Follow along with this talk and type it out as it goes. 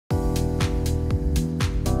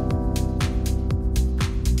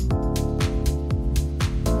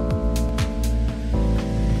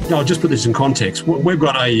I'll just put this in context. We've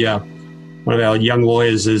got one of our young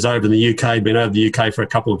lawyers is over in the UK, been over the UK for a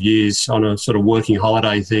couple of years on a sort of working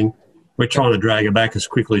holiday thing. We're trying to drag her back as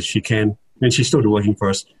quickly as she can, and she's still working for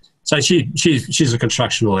us. So she's a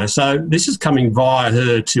construction lawyer. So this is coming via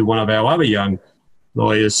her to one of our other young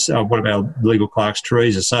lawyers, one of our legal clerks,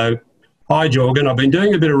 Teresa. So, hi, Jorgen. I've been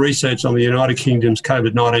doing a bit of research on the United Kingdom's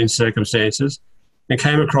COVID-19 circumstances and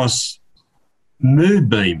came across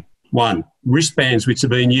Moodbeam, wristbands which are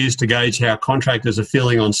being used to gauge how contractors are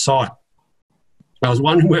feeling on site. I was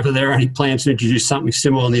wondering whether there are any plans to introduce something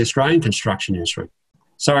similar in the Australian construction industry.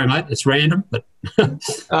 Sorry, mate, it's random, but...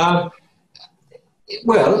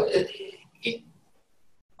 Well,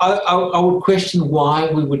 I would question why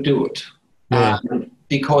we would do it. Yeah.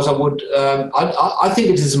 Because I think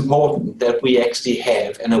it is important that we actually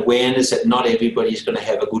have an awareness that not everybody is going to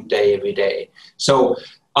have a good day every day. So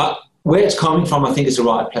where it's coming from, I think is the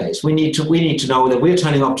right place. We need to know that we're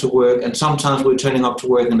turning up to work, and sometimes we're turning up to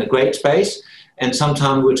work in a great space, and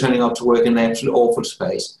sometimes we're turning up to work in an absolute awful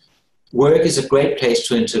space. Work is a great place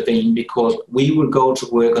to intervene because we will go to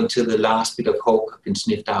work until the last bit of hope has been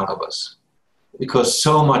sniffed out of us, because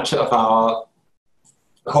so much of our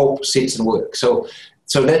hope sits in work. So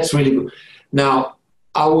that's really good. Now,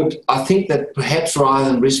 I think that perhaps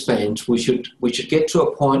rather than wristbands, we should get to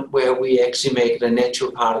a point where we actually make it a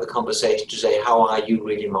natural part of the conversation to say, how are you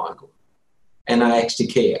really, Michael? And I actually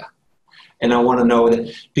care. And I want to know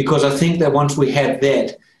that, because I think that once we have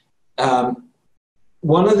that,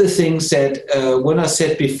 one of the things that when I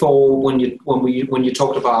said before, when you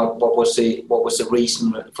talked about what was the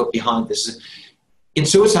reason for behind this, in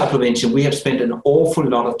suicide prevention, we have spent an awful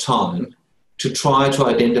lot of time to try to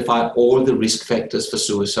identify all the risk factors for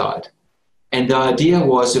suicide. And the idea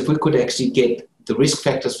was, if we could actually get the risk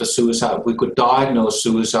factors for suicide, we could diagnose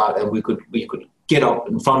suicide, and we could get up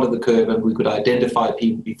in front of the curve, and we could identify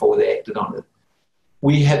people before they acted on it.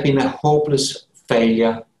 We have been a hopeless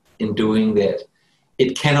failure in doing that.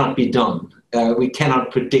 It cannot be done. We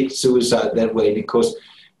cannot predict suicide that way because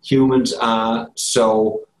humans are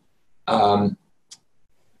so,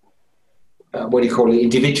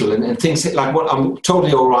 individual. And things like, what I'm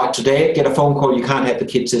totally all right today, get a phone call, you can't have the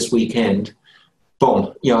kids this weekend.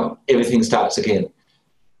 Boom, everything starts again.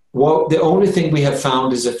 Well, the only thing we have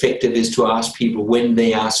found is effective is to ask people when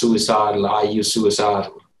they are suicidal, are you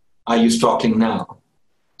suicidal? Are you struggling now?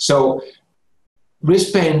 So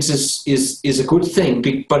wristbands is a good thing,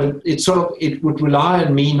 but it would rely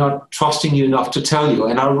on me not trusting you enough to tell you.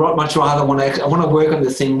 And I much rather want to work on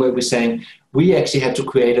the thing where we're saying we actually have to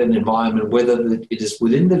create an environment, whether it is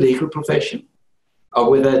within the legal profession or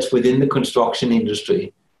whether it's within the construction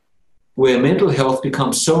industry, where mental health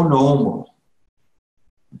becomes so normal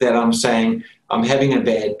that I'm saying I'm having a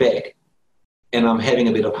bad back and I'm having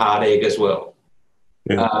a bit of heartache as well.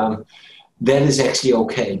 Yeah. That is actually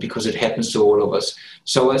okay because it happens to all of us.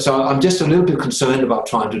 So I'm just a little bit concerned about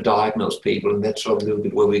trying to diagnose people, and that's sort of a little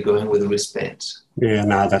bit where we're going with the wristbands. Yeah,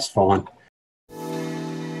 no, that's fine.